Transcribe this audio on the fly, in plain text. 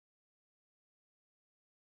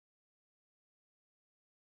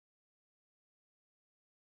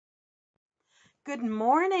Good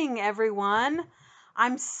morning, everyone.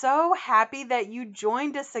 I'm so happy that you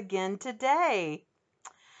joined us again today.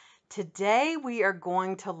 Today, we are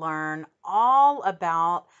going to learn all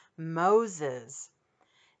about Moses,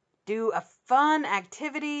 do a fun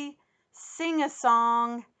activity, sing a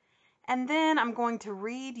song, and then I'm going to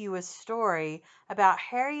read you a story about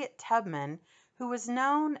Harriet Tubman, who was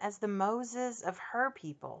known as the Moses of her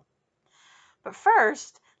people. But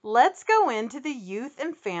first, let's go into the Youth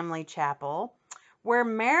and Family Chapel, where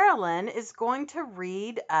Marilyn is going to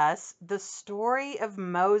read us the story of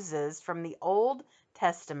Moses from the Old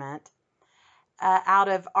Testament out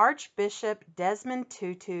of Archbishop Desmond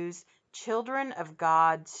Tutu's Children of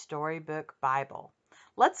God Storybook Bible.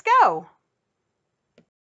 Let's go.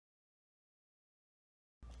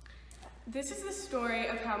 This is the story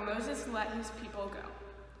of how Moses let his people go.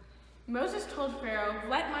 Moses told Pharaoh,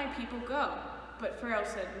 "Let my people go," but Pharaoh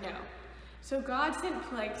said no. So God sent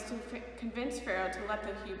plagues to convince Pharaoh to let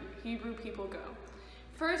the Hebrew people go.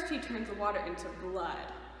 First, he turned the water into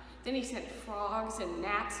blood. Then he sent frogs and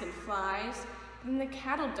gnats and flies. Then the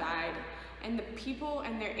cattle died, and the people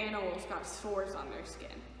and their animals got sores on their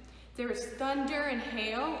skin. There was thunder and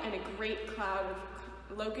hail, and a great cloud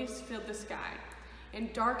of locusts filled the sky,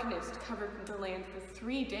 and darkness covered the land for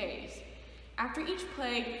 3 days. After each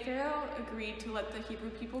plague, Pharaoh agreed to let the Hebrew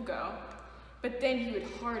people go, but then he would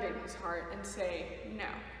harden his heart and say no.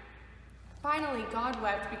 Finally, God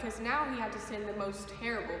wept because now he had to send the most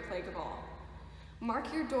terrible plague of all.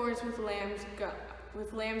 "Mark your doors with lamb's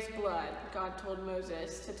blood," God told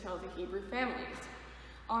Moses to tell the Hebrew families.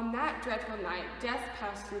 On that dreadful night, death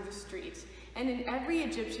passed through the streets, and in every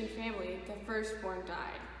Egyptian family, the firstborn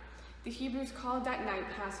died. The Hebrews called that night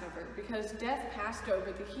Passover because death passed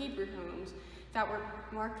over the Hebrew homes that were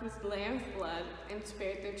marked with lamb's blood and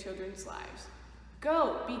spared their children's lives.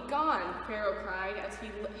 "Go, be gone," Pharaoh cried as he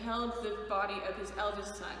held the body of his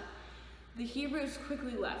eldest son. The Hebrews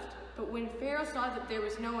quickly left, but when Pharaoh saw that there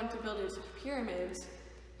was no one to build his pyramids,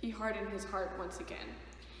 he hardened his heart once again.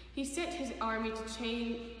 He sent his army to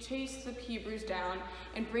chase the Hebrews down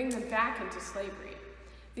and bring them back into slavery.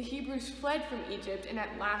 The Hebrews fled from Egypt and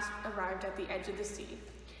at last arrived at the edge of the sea.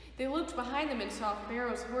 They looked behind them and saw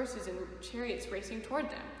Pharaoh's horses and chariots racing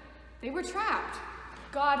toward them. They were trapped.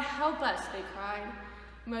 "God, help us," they cried.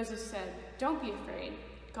 Moses said, "Don't be afraid.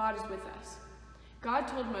 God is with us." God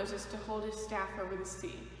told Moses to hold his staff over the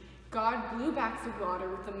sea. God blew back the water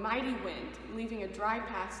with a mighty wind, leaving a dry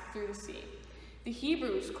path through the sea. The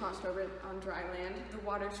Hebrews crossed over on dry land, the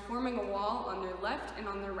waters forming a wall on their left and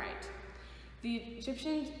on their right. The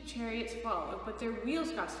Egyptian chariots followed, but their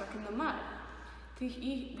wheels got stuck in the mud. The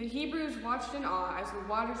Hebrews watched in awe as the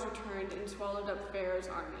waters returned and swallowed up Pharaoh's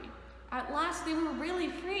army. At last they were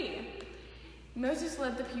really free. Moses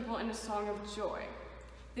led the people in a song of joy.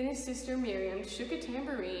 Then his sister Miriam shook a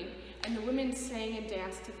tambourine, and the women sang and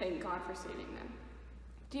danced to thank God for saving them.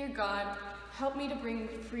 "Dear God, help me to bring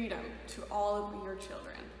freedom to all of your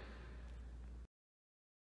children."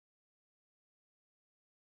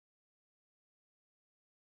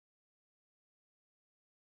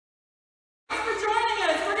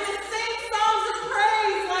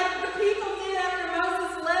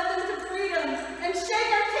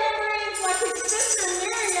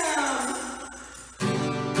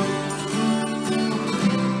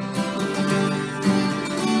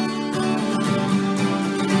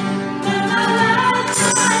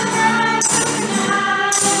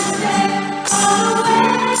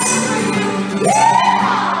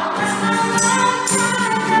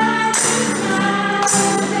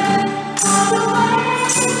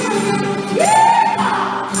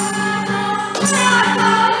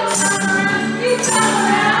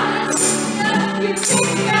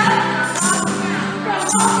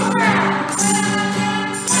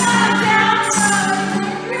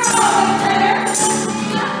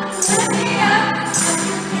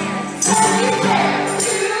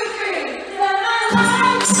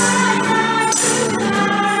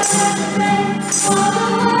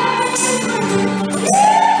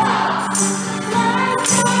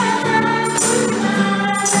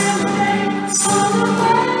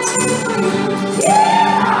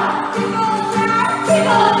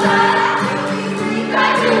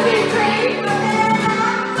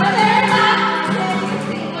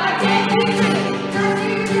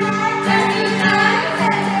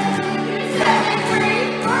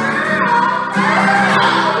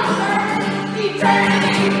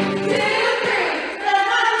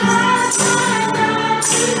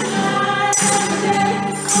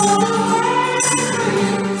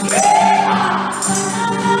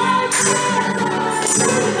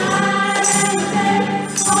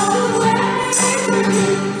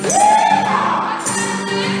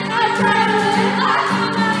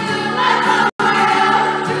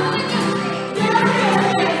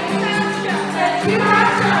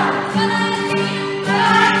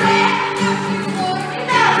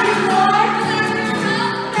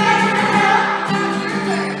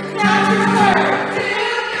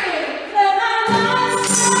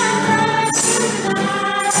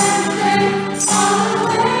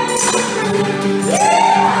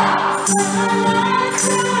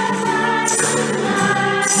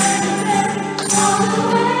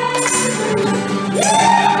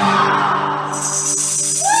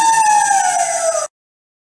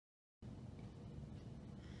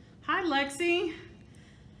 Lexi.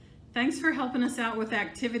 Thanks for helping us out with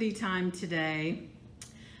activity time today.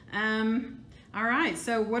 All right,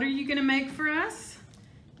 so what are you gonna make for us?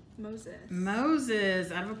 Moses.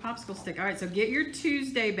 Moses out of a popsicle stick. All right, so get your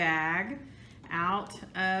Tuesday bag out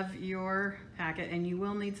of your packet, and you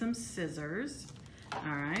will need some scissors.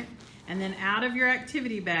 All right, and then out of your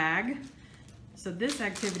activity bag. So this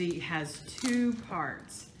activity has 2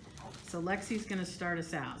 parts. So Lexi's gonna start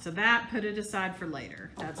us out. So that, put it aside for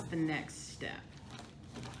later. That's the next step.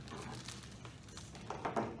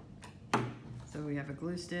 So we have a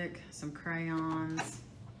glue stick, some crayons.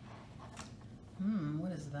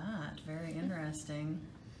 What is that? Very interesting.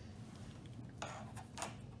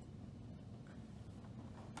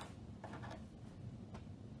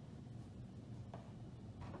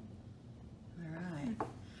 All right.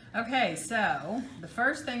 Okay, so the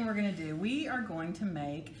first thing we're going to do, we are going to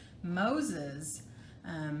make Moses.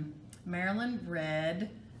 Marilyn read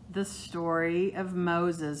the story of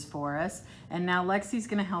Moses for us, and now Lexi's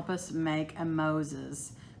going to help us make a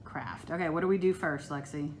Moses craft. Okay, what do we do first,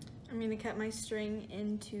 Lexi? I'm going to cut my string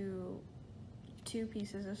into 2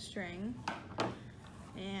 pieces of string,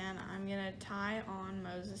 and I'm going to tie on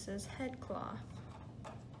Moses's head cloth.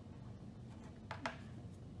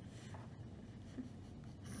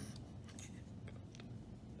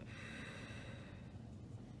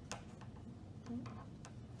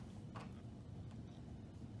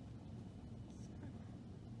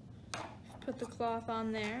 Put the cloth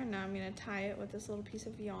on there. Now I'm going to tie it with this little piece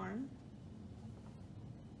of yarn.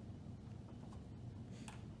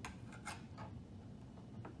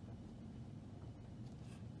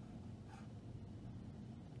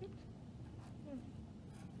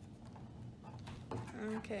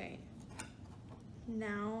 Okay.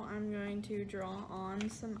 Now I'm going to draw on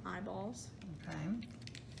some eyeballs. Okay.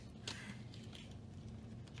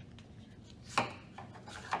 I'm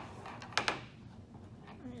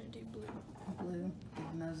going to do blue. Blue.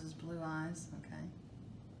 Give Moses blue eyes. Okay.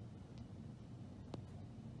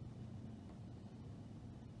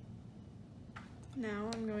 Now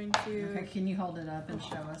I'm going to... Okay, can you hold it up and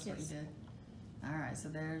show us what you Yes. did? All right, so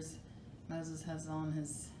there's, Moses has on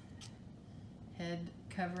his head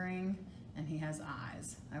covering and he has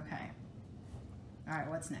eyes. Okay. All right,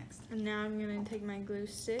 what's next? And now I'm going to take my glue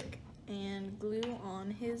stick and glue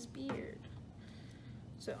on his beard.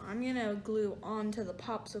 So I'm going to glue onto the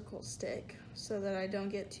popsicle stick so that I don't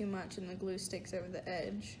get too much and the glue sticks over the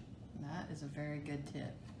edge. That is a very good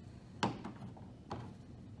tip.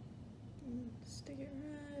 Stick it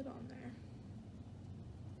right on there.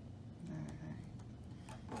 All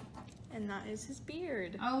right. And that is his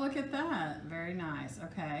beard. Oh, look at that. Very nice.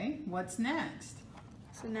 Okay, what's next?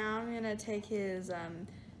 So now I'm going to take his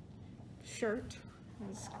shirt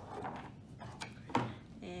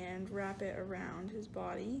and wrap it around his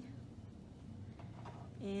body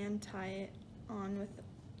and tie it on with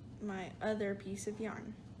my other piece of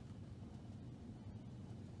yarn.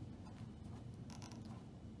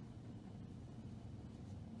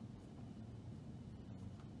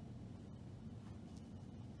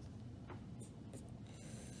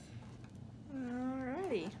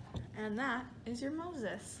 Alrighty, and that is your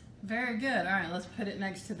Moses. Very good. All right, let's put it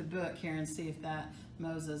next to the book here and see if that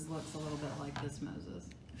Moses looks a little bit like this Moses.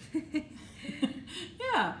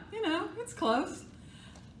 Yeah, you know, it's close.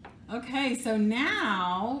 Okay, so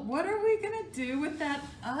now what are we gonna do with that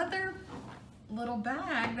other little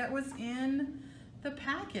bag that was in the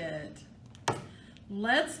packet?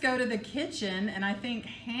 Let's go to the kitchen, and I think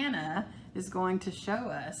Hannah is going to show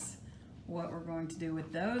us what we're going to do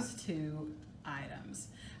with those 2 items.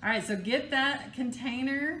 All right, so get that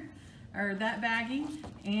container or that baggie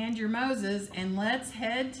and your Moses, and let's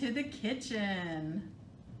head to the kitchen.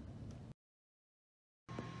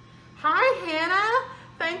 Hi, Hannah.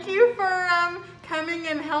 Thank you for coming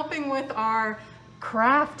and helping with our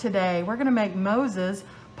craft today. We're gonna make Moses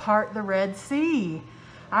part the Red Sea.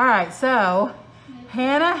 All right, so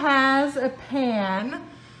Hannah has a pan,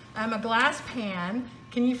 a glass pan.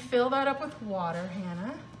 Can you fill that up with water,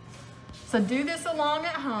 Hannah? So do this along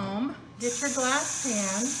at home. Get your glass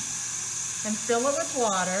pan and fill it with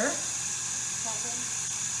water.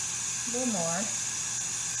 A little more.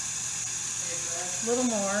 A little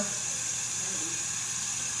more.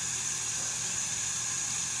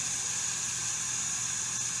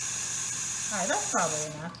 All right, that's probably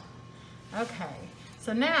enough. Okay,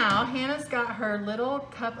 so now Hannah's got her little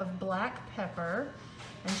cup of black pepper,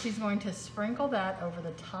 and she's going to sprinkle that over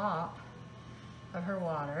the top of her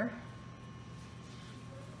water.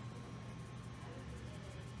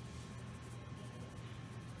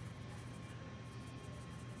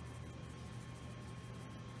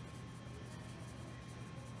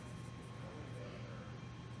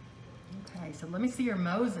 Okay, so let me see your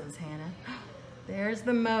Moses, Hannah. There's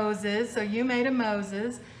the Moses. So you made a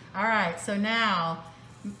Moses. All right, so now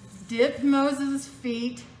dip Moses'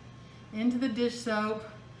 feet into the dish soap.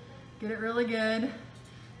 Get it really good.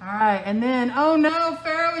 All right, and then, oh no,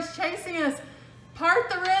 Pharaoh is chasing us. Part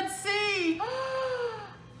the Red Sea.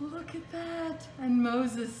 Look at that. And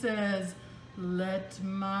Moses says, let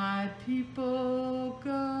my people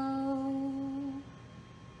go.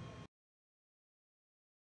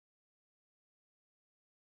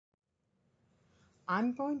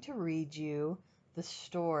 I'm going to read you the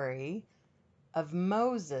story of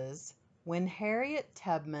Moses when Harriet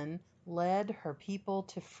Tubman led her people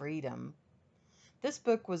to freedom. This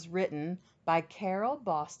book was written by Carol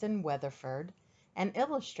Boston Weatherford and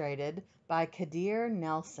illustrated by Kadir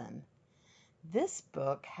Nelson. This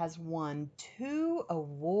book has won 2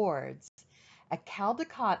 awards, a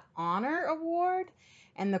Caldecott Honor Award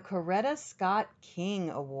and the Coretta Scott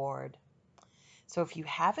King Award. So if you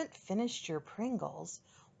haven't finished your Pringles,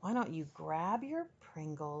 why don't you grab your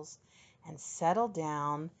Pringles and settle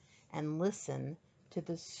down and listen to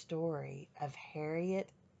the story of Harriet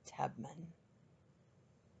Tubman.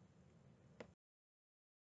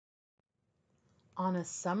 On a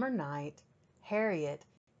summer night, Harriet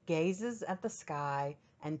gazes at the sky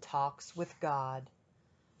and talks with God.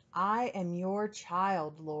 I am your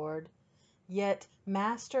child, Lord, yet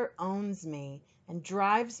Master owns me and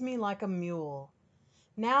drives me like a mule.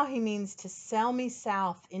 Now he means to sell me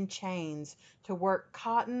south in chains to work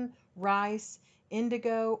cotton, rice,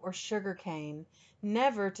 indigo, or sugarcane,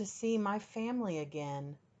 never to see my family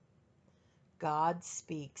again. God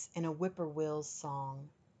speaks in a whippoorwill's song.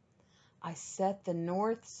 I set the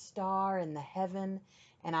north star in the heaven,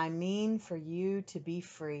 and I mean for you to be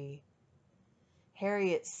free.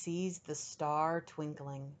 Harriet sees the star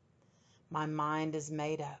twinkling. My mind is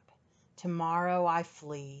made up. Tomorrow I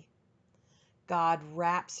flee. God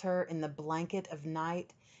wraps her in the blanket of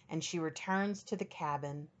night, and she returns to the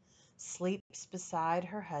cabin, sleeps beside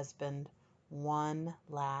her husband one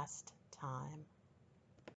last time.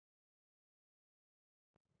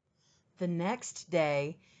 The next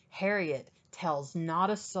day, Harriet tells not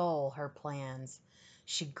a soul her plans.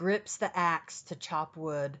 She grips the axe to chop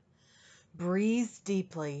wood, breathes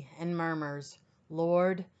deeply, and murmurs,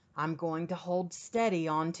 Lord, I'm going to hold steady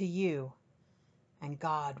on to you. And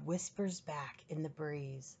God whispers back in the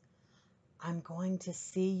breeze, I'm going to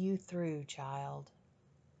see you through, child.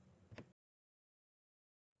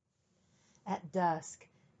 At dusk,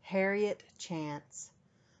 Harriet chants,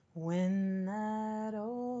 when that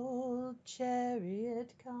old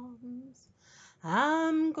chariot comes,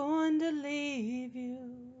 I'm going to leave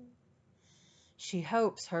you. She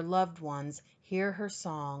hopes her loved ones hear her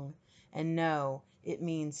song and know it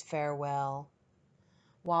means farewell.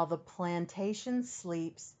 While the plantation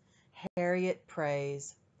sleeps, Harriet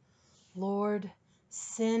prays, Lord,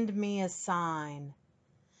 send me a sign.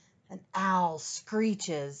 An owl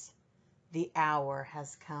screeches. The hour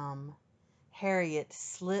has come. Harriet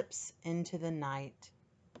slips into the night.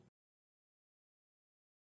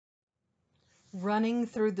 Running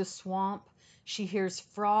through the swamp, she hears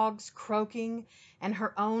frogs croaking and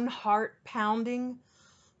her own heart pounding.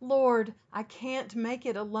 Lord, I can't make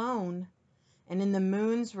it alone. And in the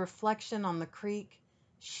moon's reflection on the creek,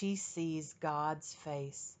 she sees God's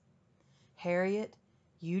face. Harriet,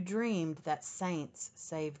 you dreamed that saints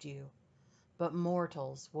saved you, but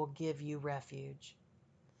mortals will give you refuge.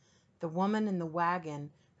 The woman in the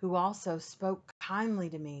wagon who also spoke kindly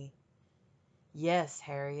to me. Yes,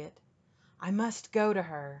 Harriet, I must go to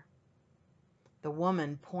her. The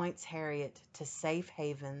woman points Harriet to safe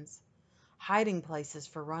havens, hiding places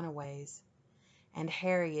for runaways, and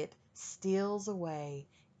Harriet steals away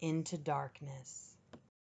into darkness.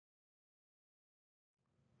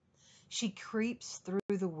 She creeps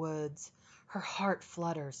through the woods. Her heart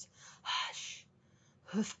flutters. Hush!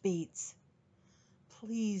 Hoofbeats.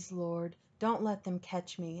 Please, Lord, don't let them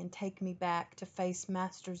catch me and take me back to face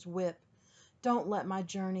Master's whip. Don't let my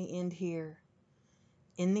journey end here.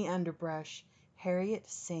 In the underbrush, Harriet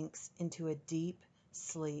sinks into a deep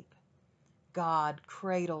sleep. God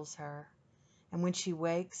cradles her, and when she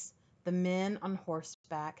wakes, the men on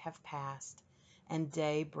horseback have passed, and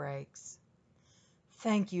day breaks.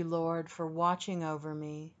 Thank you, Lord, for watching over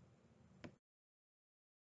me.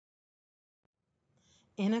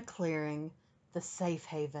 In a clearing, the safe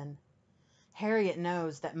haven. Harriet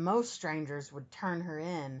knows that most strangers would turn her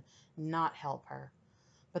in, not help her.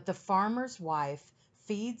 But the farmer's wife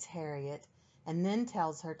feeds Harriet and then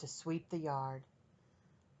tells her to sweep the yard.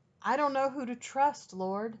 I don't know who to trust,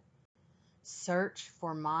 Lord. Search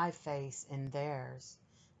for my face in theirs,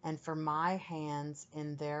 and for my hands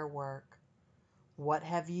in their work. What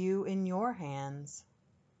have you in your hands?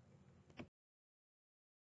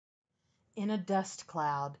 In a dust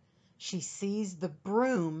cloud, she sees the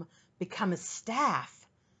broom become a staff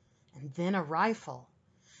and then a rifle.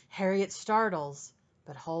 Harriet startles,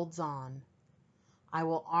 but holds on. I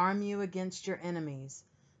will arm you against your enemies,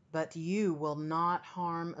 but you will not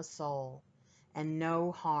harm a soul, and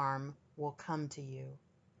no harm will come to you.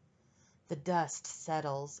 The dust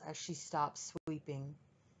settles as she stops sweeping,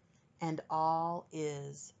 and all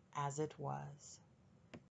is as it was.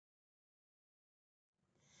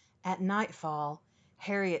 At nightfall,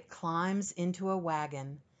 Harriet climbs into a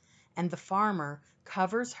wagon, and the farmer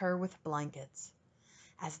covers her with blankets.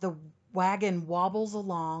 As the wagon wobbles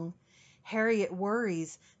along, Harriet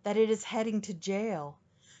worries that it is heading to jail.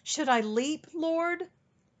 Should I leap, Lord?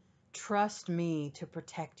 Trust me to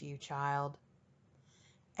protect you, child.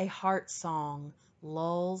 A heart song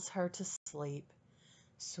lulls her to sleep.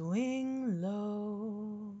 Swing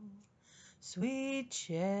low, sweet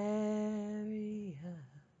chariot.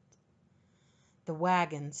 The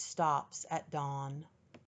wagon stops at dawn.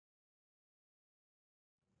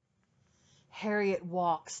 Harriet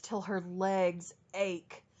walks till her legs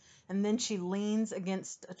ache, and then she leans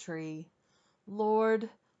against a tree. Lord,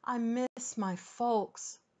 I miss my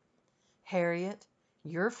folks. Harriet,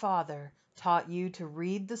 your father taught you to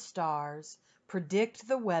read the stars, predict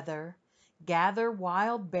the weather, gather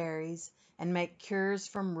wild berries, and make cures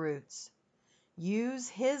from roots. Use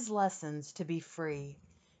his lessons to be free.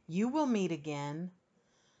 You will meet again.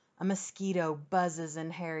 A mosquito buzzes in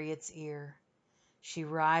Harriet's ear. She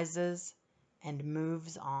rises and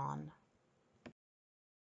moves on.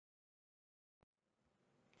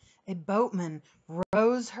 A boatman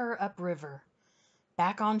rows her upriver.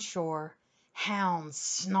 Back on shore, hounds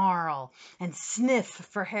snarl and sniff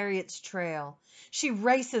for Harriet's trail. She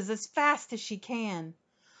races as fast as she can.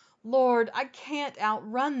 Lord, I can't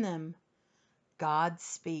outrun them. God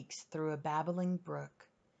speaks through a babbling brook.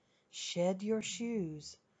 Shed your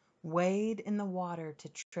shoes. Wade in the water to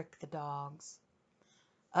trick the dogs.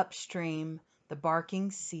 Upstream, the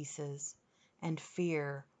barking ceases, and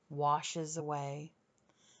fear washes away.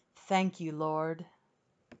 Thank you, Lord.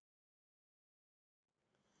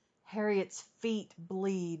 Harriet's feet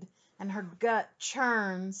bleed, and her gut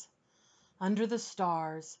churns. Under the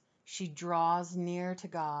stars, she draws near to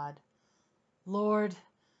God. Lord,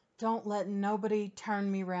 don't let nobody turn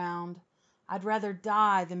me round. I'd rather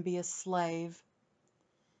die than be a slave.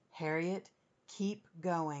 Harriet, keep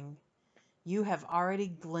going. You have already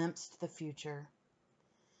glimpsed the future.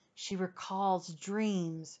 She recalls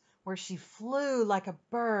dreams where she flew like a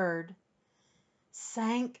bird,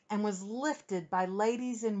 sank and was lifted by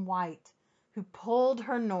ladies in white who pulled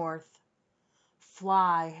her north.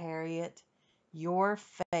 Fly, Harriet. Your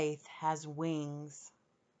faith has wings.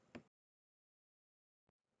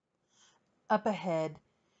 Up ahead,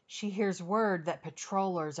 she hears word that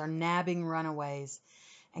patrollers are nabbing runaways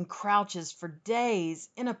and crouches for days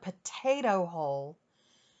in a potato hole.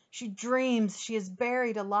 She dreams she is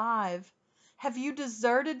buried alive. Have you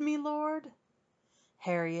deserted me, Lord?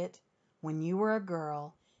 Harriet, when you were a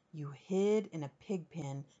girl, you hid in a pig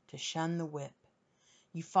pen to shun the whip.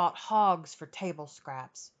 You fought hogs for table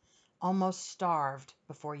scraps, almost starved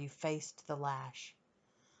before you faced the lash.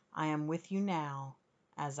 I am with you now,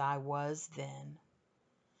 as I was then.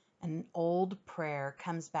 An old prayer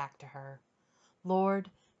comes back to her.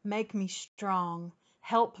 Lord, make me strong.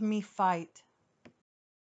 Help me fight.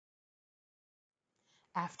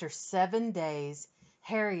 After 7 days,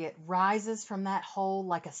 Harriet rises from that hole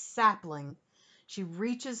like a sapling. She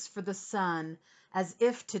reaches for the sun as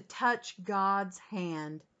if to touch God's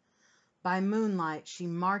hand. By moonlight, she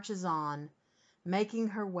marches on, making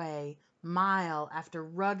her way mile after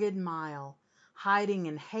rugged mile, hiding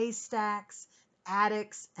in haystacks,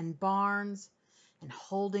 attics, and barns, and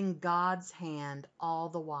holding God's hand all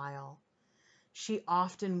the while. She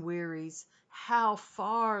often wearies, How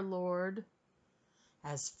far, Lord?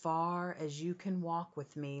 As far as you can walk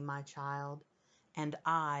with me, my child, and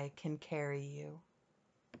I can carry you.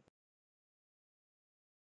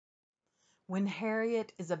 When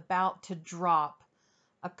Harriet is about to drop,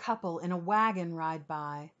 a couple in a wagon ride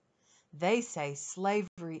by. They say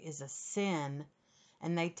slavery is a sin,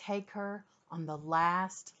 and they take her on the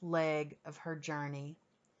last leg of her journey.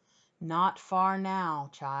 Not far now,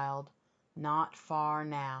 child, not far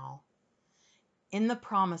now. In the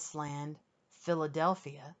promised land,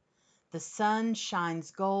 Philadelphia, the sun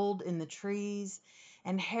shines gold in the trees,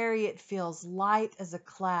 and Harriet feels light as a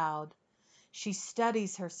cloud. She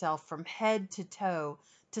studies herself from head to toe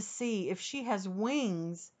to see if she has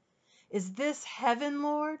wings. Is this heaven,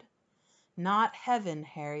 Lord? Not heaven,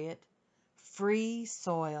 Harriet. free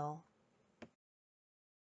soil.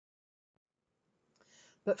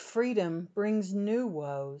 But freedom brings new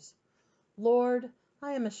woes. Lord,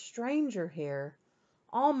 I am a stranger here.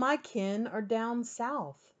 All my kin are down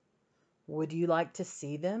south. Would you like to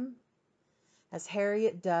see them? As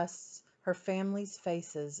Harriet dusts, her family's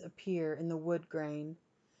faces appear in the wood grain,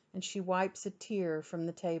 and she wipes a tear from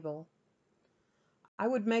the table. I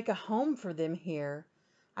would make a home for them here.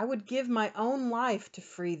 I would give my own life to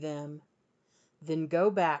free them. Then go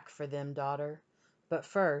back for them, daughter. But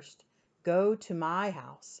first, go to my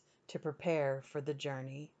house to prepare for the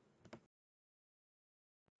journey.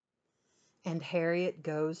 And Harriet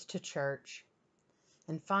goes to church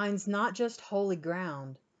and finds not just holy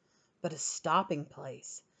ground, but a stopping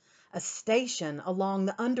place, a station along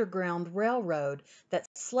the Underground Railroad that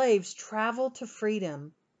slaves travel to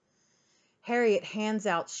freedom. Harriet hands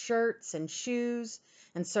out shirts and shoes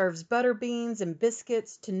and serves butter beans and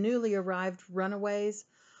biscuits to newly arrived runaways,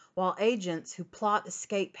 while agents who plot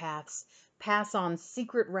escape paths pass on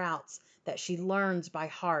secret routes that she learns by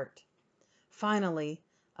heart. Finally,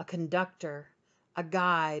 a conductor, a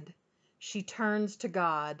guide, she turns to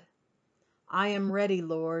God. I am ready,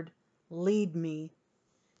 Lord. Lead me.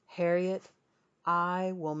 Harriet,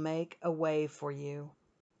 I will make a way for you.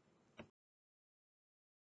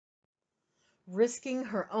 Risking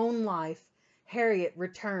her own life, Harriet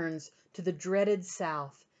returns to the dreaded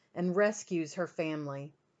South and rescues her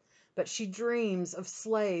family. But she dreams of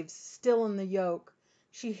slaves still in the yoke.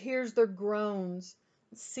 She hears their groans,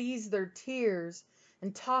 sees their tears,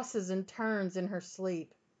 and tosses and turns in her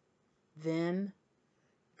sleep. Then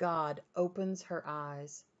God opens her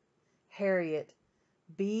eyes. Harriet,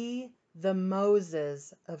 be the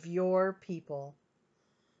Moses of your people.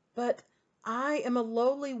 But I am a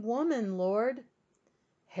lowly woman, Lord.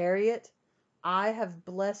 Harriet, I have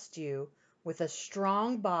blessed you with a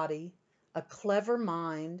strong body, a clever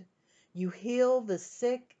mind. You heal the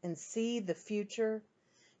sick and see the future.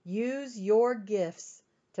 Use your gifts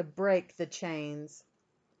to break the chains.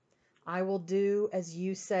 I will do as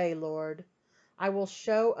you say, Lord. I will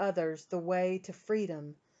show others the way to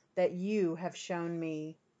freedom that you have shown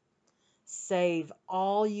me. Save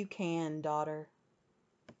all you can, daughter.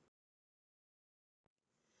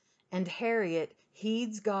 And Harriet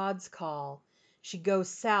heeds God's call. She goes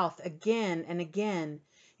south again and again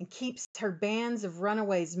and keeps her bands of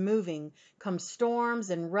runaways moving, come storms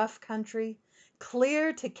and rough country,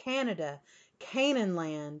 clear to Canada, Canaan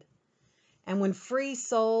land. And when free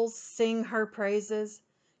souls sing her praises,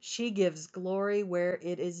 she gives glory where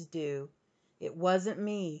it is due. It wasn't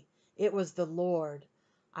me, it was the Lord.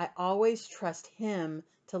 I always trust Him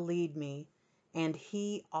to lead me, and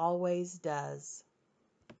He always does.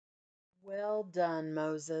 Well done,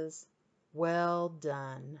 Moses. Well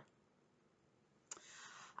done.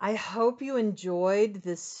 I hope you enjoyed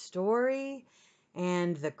this story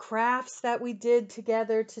and the crafts that we did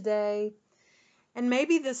together today. And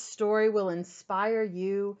maybe this story will inspire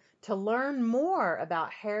you to learn more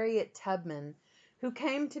about Harriet Tubman, who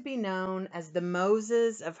came to be known as the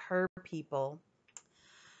Moses of her people.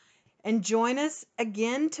 And join us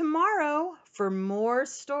again tomorrow for more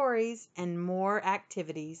stories and more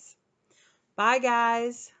activities. Bye,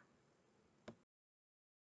 guys.